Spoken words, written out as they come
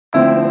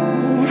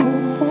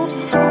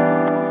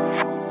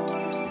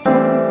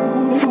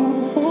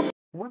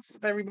What's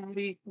up,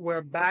 everybody? We're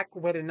back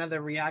with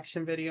another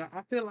reaction video.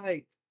 I feel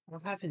like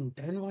I haven't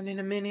done one in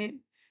a minute,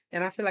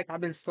 and I feel like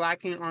I've been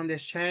slacking on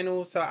this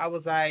channel, so I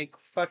was like,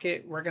 fuck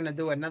it, we're gonna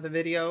do another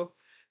video.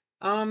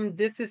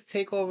 This is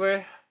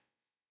Takeover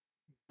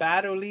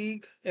Battle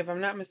League, if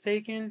I'm not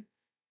mistaken.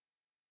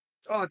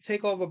 Oh,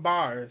 Takeover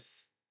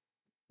Bars.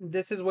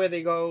 This is where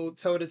they go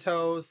toe to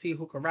toe, see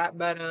who can rap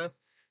better.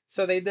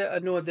 So they did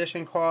a new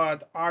edition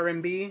called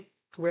RNB,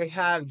 where we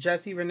have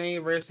Jessie Renee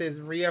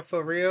versus RIA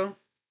for real.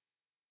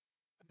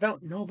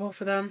 Don't know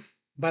both of them,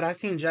 but I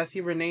seen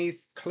Jessie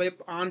Renee's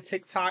clip on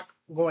TikTok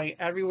going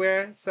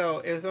everywhere, so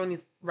it was only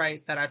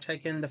right that I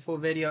check in the full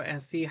video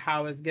and see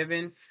how it's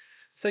given.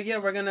 So yeah,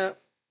 we're gonna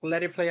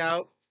let it play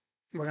out.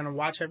 We're gonna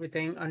watch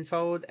everything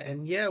unfold,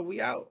 and yeah,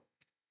 we out.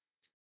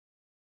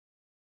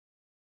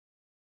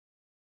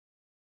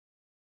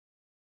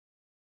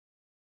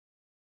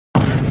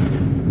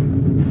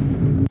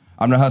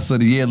 I'm the Hustler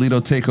of the Year,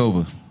 Lido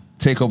Takeover.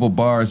 Takeover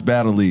Bars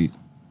Battle League,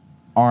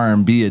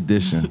 R&B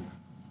edition.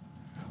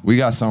 We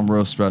got something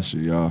real special,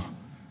 y'all.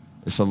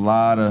 It's a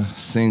lot of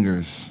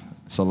singers.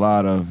 It's a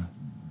lot of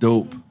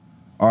dope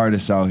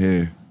artists out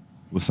here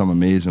with some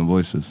amazing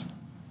voices.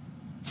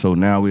 So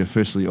now we're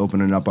officially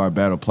opening up our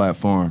battle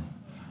platform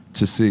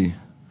to see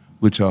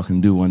what y'all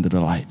can do under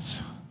the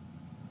lights.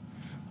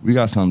 We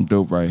got something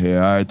dope right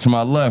here. All right, to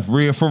my left,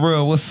 RIA for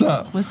real, what's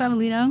up? What's up,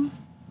 Lido?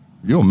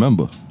 You a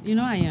member. You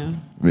know I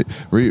am. RIA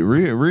around, you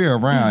know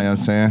what I'm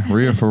saying?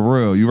 RIA for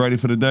real. You ready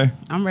for the day?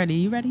 I'm ready.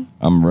 You ready?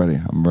 I'm ready.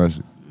 I'm ready.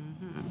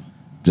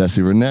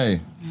 Jessie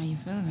Renee. How you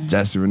feeling?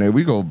 Jessie Renee.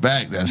 We go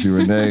back, Jessie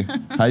Renee.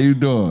 How you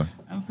doing?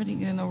 I'm pretty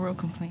good. No real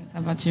complaints. How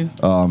about you?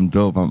 Oh, I'm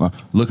dope. I'm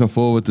looking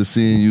forward to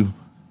seeing you,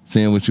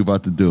 seeing what you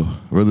about to do.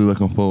 Really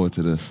looking forward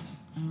to this.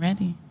 I'm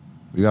ready.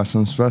 We got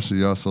something special,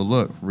 y'all. So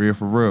look, RIA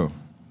for real.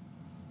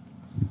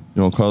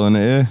 You want to call in the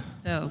air?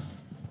 Toes.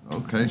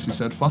 Okay, she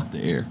said fuck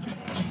the air.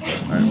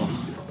 All right, well.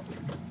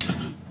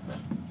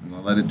 I'm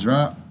going to let it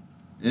drop.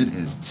 It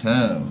is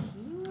tails.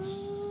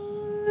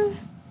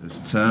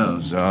 It's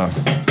tails, y'all.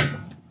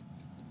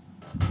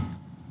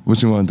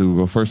 What you want to do?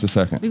 Go first or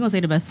second? We're going to say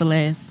the best for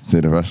last.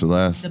 Say the rest for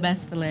last? The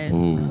best for last.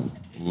 Ooh,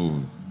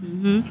 ooh.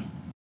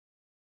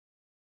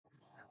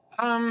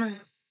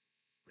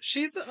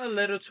 She's a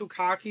little too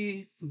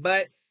cocky,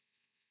 but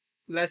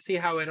let's see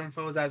how it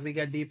unfolds as we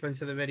get deeper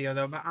into the video,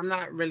 though. But I'm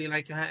not really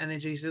liking her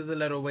energy. She's a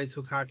little way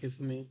too cocky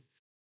for me.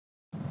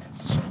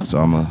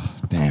 So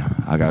damn,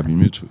 I gotta be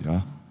mutual,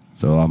 y'all.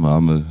 So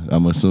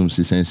I'm assume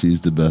she's saying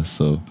she's the best.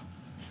 So,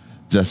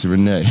 Jessie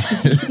Renee,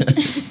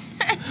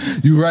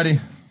 you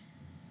ready?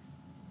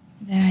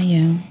 There I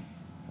am.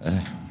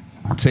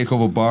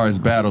 Takeover Bars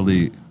Battle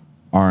League,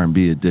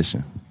 R&B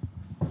edition.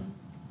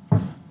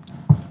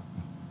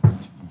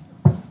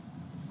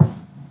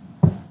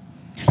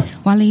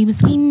 While he was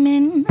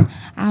scheming,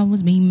 I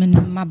was beaming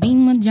in my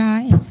beamer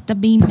just the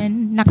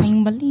beaming. I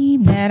can't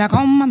believe that I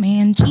caught my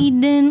man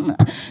cheating.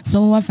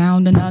 So I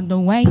found another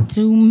way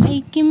to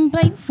make him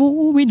pay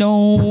for it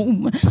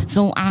all.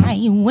 So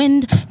I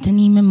went to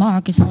Neiman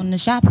Marcus on the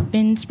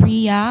shopping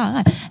spree.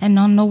 And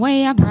on the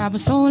way I grabbed a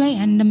Sole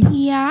and a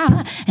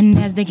Mia. And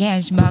as the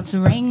cash box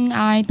rang,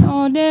 I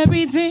thought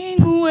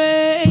everything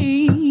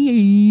away.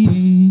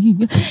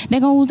 There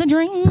goes the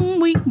dream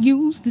we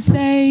used to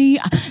say.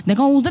 There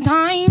goes the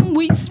time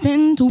we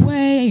spent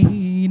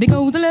away. There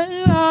goes the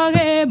love,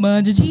 yeah,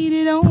 but you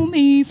cheated on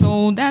me,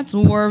 so that's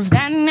worth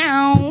that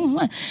now.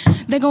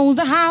 There goes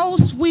the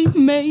house we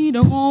made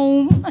a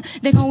home.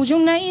 There goes you'll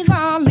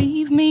never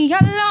leave me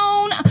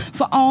alone.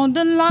 For all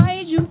the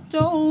lies you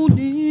told,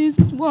 this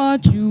is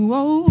what you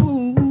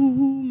owe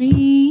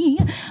me.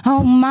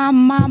 Oh my,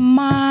 my,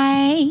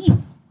 my,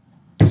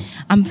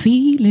 I'm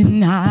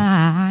feeling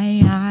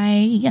high.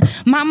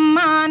 My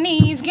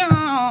money's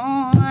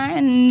gone.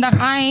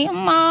 I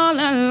am all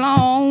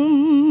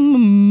alone.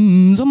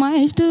 So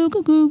much to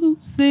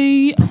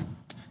see.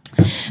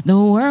 The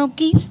world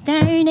keeps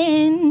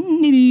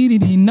turning.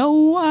 Know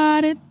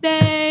what a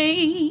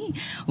day.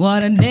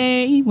 What a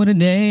day. What a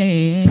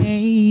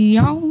day.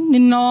 On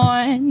and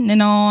on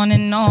and on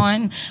and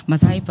on. My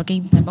cipher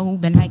keeps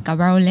moving like a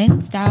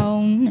rolling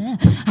stone.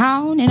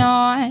 On and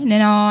on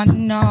and on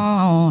and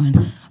on.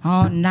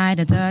 All night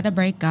until the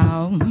break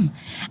of.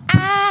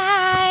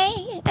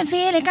 I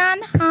feel like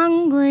I'm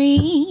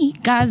hungry,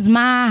 'cause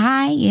my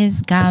high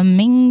is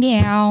coming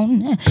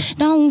down.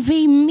 Don't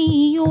feed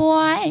me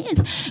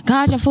yours,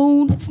 'cause your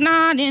food is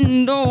not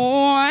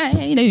indoors.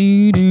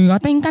 I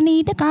think I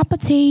need a cup of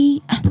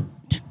tea.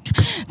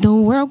 The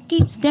world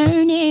keeps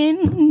turning.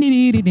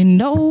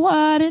 Know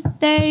what a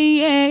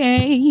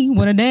day.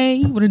 What a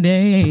day. What a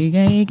day.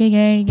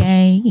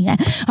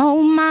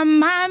 Oh my,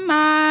 my,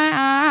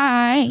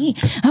 my.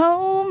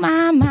 Oh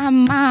my, my,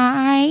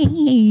 my.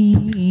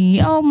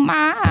 Oh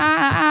my.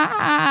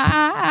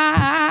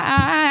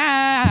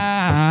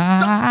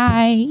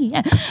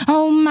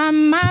 Oh my,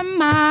 my,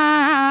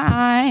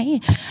 my.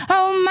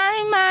 Oh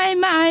my, my,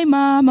 my,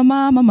 mama,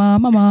 mama,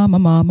 mama, mama,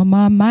 mama,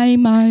 mama,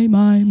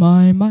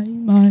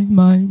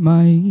 my,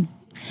 my.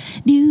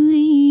 Do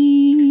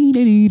dee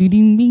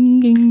ding ding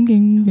ding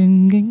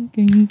ding ding.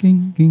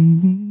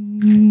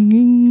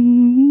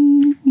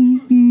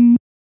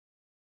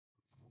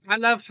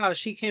 love how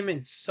she came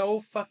in so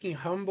fucking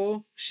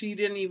humble. She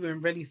didn't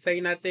even really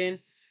say nothing.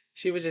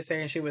 She was just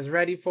saying she was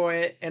ready for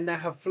it. And then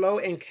her flow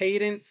and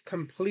cadence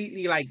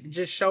completely like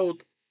just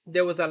showed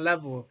there was a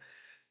level.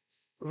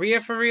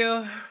 Rhea for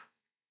real,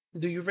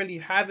 do you really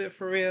have it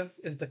for real?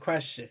 Is the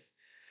question.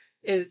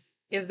 Is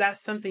is that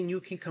something you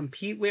can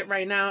compete with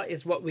right now?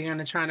 Is what we're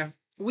gonna try to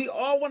we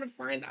all want to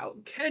find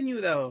out. Can you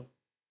though?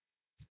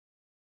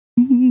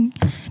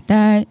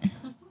 That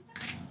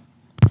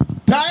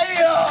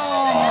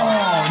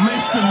Damn!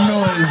 Make some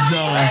noise,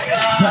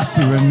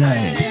 Jessie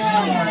Renee.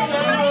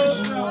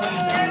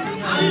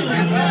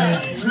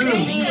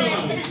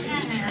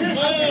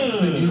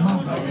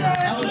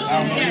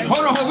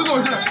 Hold on, we're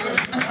going to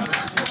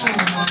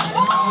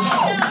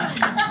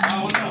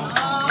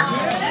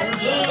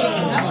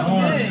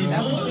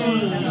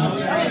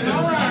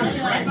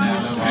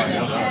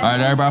All right,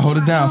 everybody hold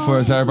it down for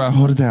us. Everybody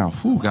hold it down.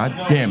 Whew, God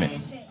damn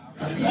it.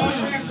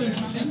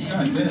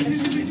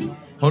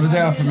 Hold it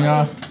down for me,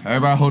 y'all.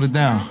 Everybody hold it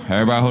down.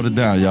 Everybody hold it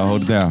down. Y'all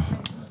hold it down.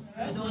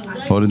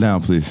 Hold it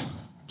down, please.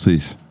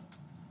 Please.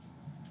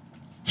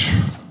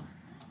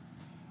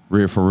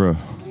 Real for real.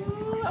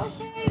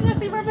 Okay,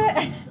 Jessie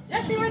Renee.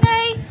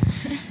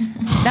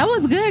 That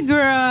was good,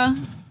 girl.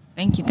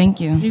 thank you, thank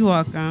you. You're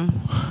welcome.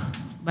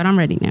 But I'm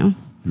ready now.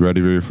 You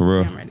ready, real for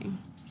real? Yeah, I'm ready.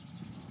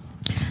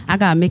 I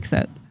got a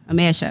mix-up, a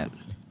mash-up.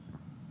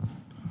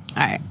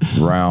 All right.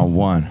 Round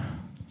 1.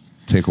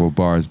 Takeover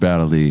Bars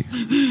Battle League,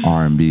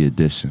 RNB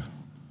edition.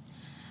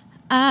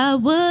 I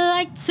would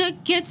like to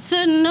get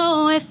to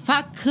know if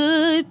I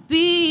could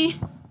be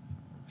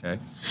Okay.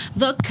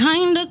 the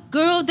kind of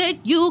girl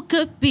that you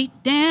could be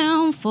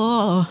down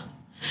for.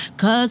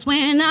 'Cause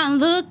when I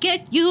look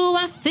at you,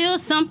 I feel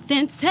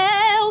something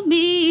tell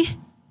me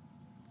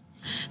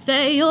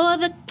that you're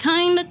the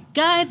kind of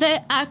guy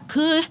that I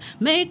could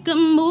make a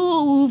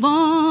move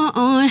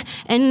on.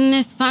 And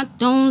if I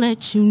don't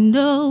let you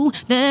know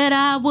that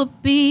I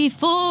would be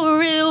for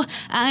real,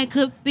 I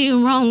could be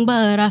wrong,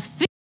 but I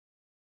feel.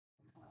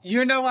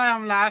 You know why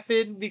I'm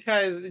laughing?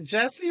 Because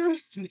Jessie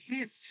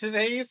Renee's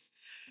face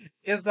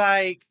is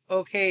like,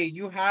 okay,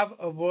 you have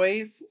a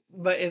voice,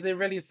 but is it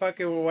really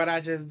fucking with what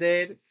I just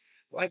did?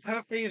 Like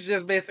her face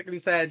just basically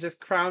said,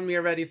 just crown me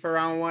already for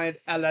round 1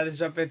 and let us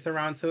jump into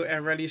round 2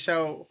 and really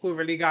show who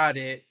really got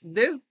it.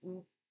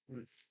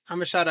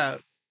 I'ma shut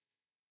up.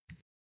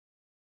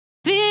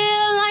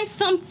 Feel like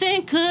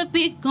something could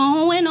be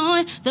going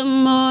on. The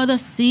more I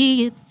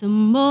see it, the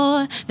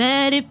more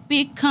that it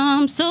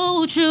becomes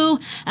so true.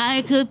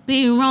 I could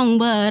be wrong,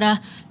 but I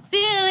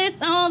feel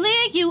it's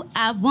only you.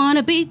 I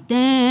wanna be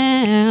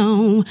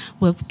down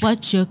with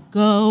what you're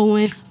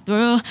going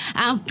through.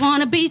 I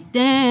wanna be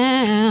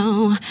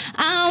down.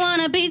 I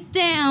wanna be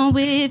down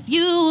with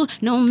you,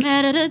 no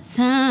matter the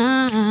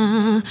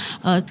time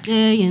or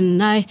day and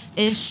night.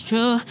 It's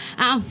true.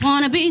 I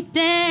wanna be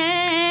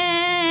down.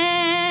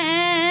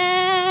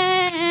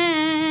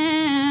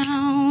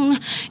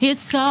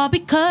 It's all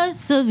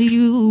because of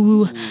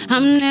you.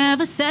 I'm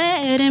never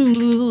sad and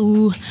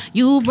blue.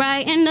 You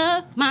brighten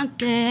up my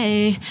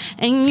day,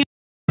 and you.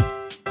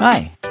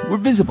 Hi, we're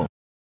visible.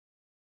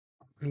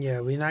 Yeah,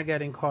 we're not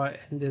getting caught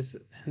in this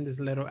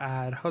little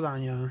ad. Hold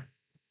on, y'all.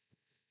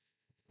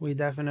 We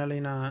definitely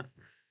not.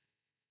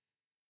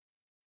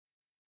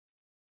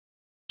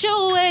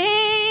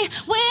 Away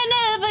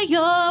whenever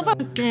you're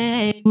on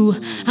day.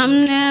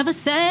 I'm never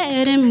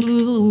sad and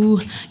blue.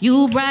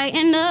 You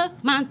brighten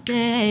up my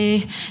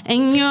day,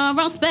 and you're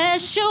on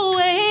special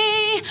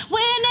way.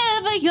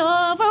 Whenever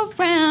you're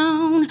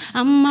around,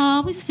 I'm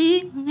always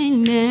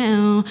feeling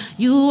down.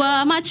 You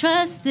are my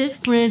trusted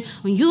friend.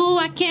 On you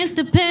I can't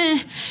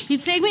depend. You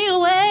take me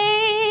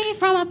away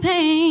from my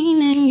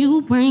pain, and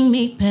you bring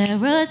me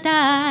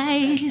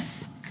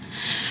paradise.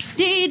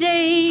 The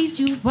days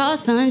you brought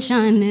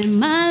sunshine in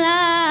my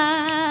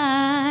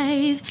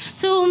life.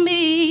 To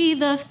me,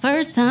 the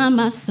first time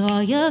I saw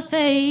your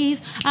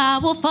face, I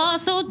will fall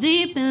so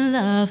deep in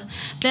love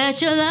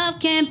that your love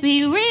can't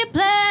be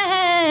replaced.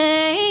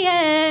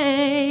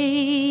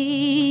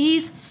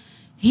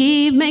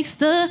 He makes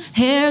the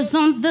hairs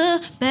on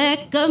the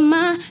back of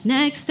my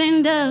neck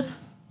stand up.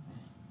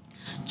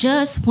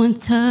 Just one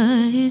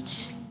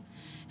touch,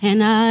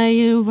 and I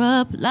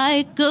erupt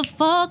like a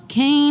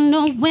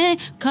volcano when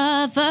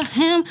cover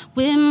him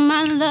with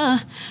my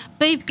love.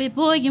 Baby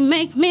boy, you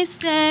make me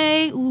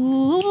say,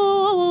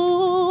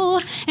 ooh,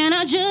 and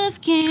I just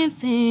can't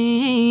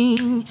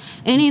think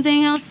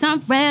anything else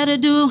I'd rather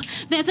do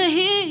than to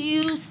hear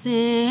you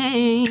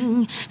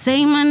sing.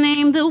 Say my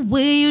name the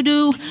way you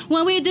do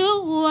when we do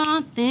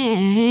our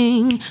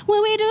thing,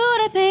 when we do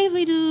the things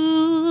we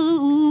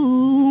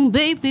do.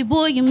 Baby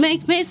boy, you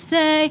make me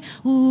say,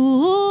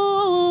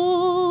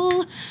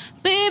 ooh.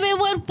 Baby,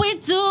 what we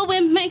do,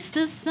 it makes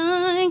the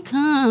sun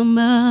come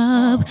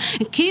up.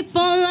 And keep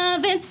on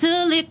loving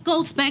till it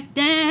goes back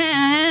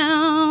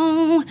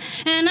down.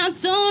 And I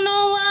don't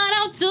know what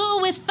I'll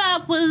do if I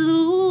would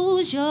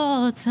lose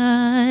your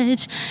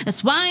touch.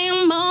 That's why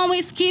I'm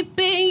always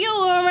keeping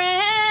you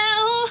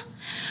around,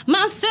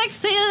 my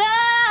sexy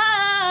love.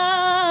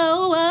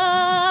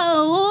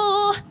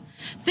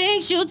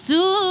 you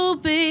too,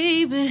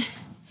 baby.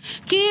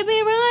 Keep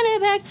me running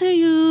back to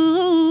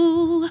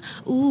you.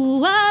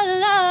 Ooh, I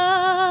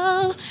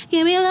love,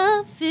 give me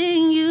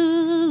loving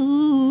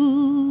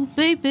you.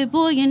 Baby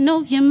boy, you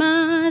know you're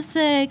my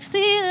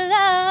sexy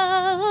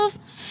love.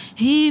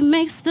 He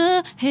makes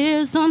the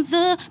hairs on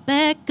the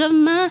back of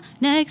my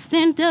neck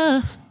stand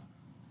up.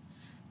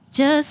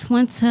 Just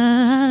one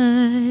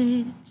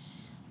touch.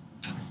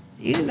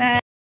 You know.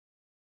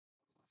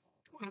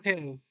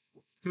 Okay,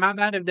 my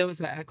bad if there was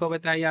an echo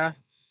with that, y'all.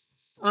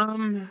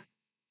 Um,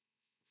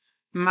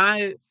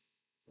 my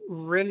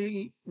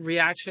really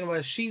reaction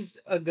was she's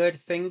a good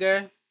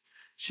singer.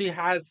 She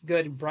has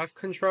good breath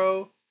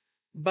control,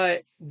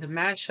 but the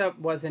mashup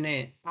wasn't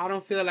it. I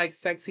don't feel like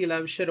Sexy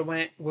Love should have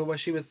went with what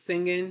she was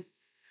singing.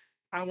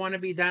 I Want to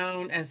Be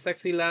Down and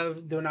Sexy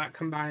Love do not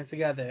combine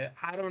together.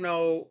 I don't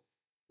know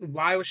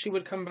why she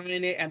would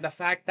combine it, and the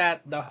fact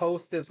that the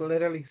host is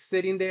literally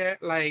sitting there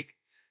like,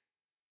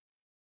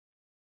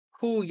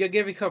 cool, you're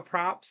giving her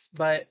props,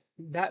 but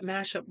that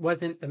mashup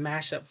wasn't the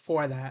mashup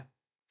for that.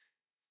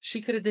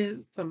 She could have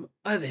did some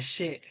other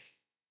shit.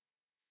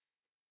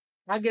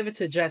 I give it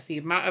to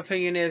Jessie. My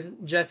opinion is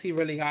Jessie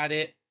really got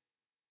it.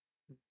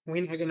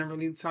 We're not gonna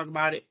really talk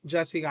about it.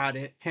 Jessie got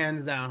it,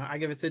 hands down. I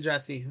give it to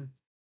Jessie.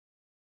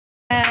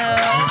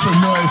 It's a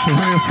noise for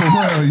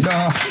real,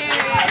 y'all.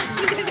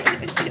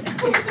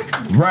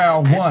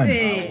 Round one.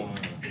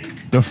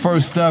 The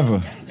first ever.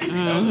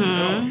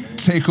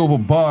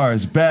 Takeover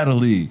Bars Battle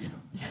League.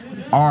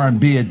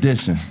 R&B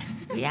edition.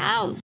 We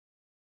out.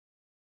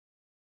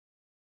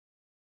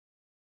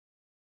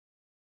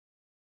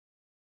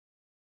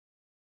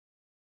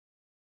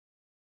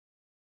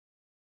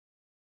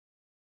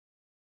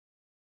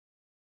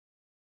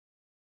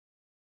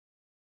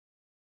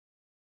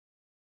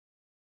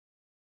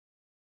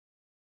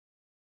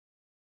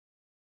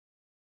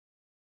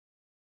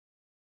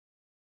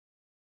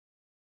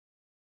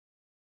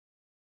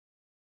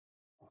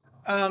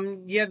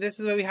 Yeah, this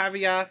is what we have,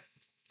 y'all.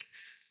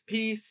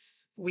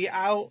 Peace. We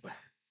out.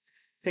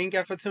 Thank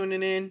y'all for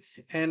tuning in,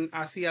 and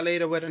I'll see y'all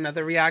later with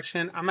another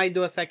reaction. I might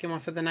do a second one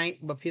for the night,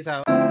 but peace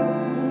out.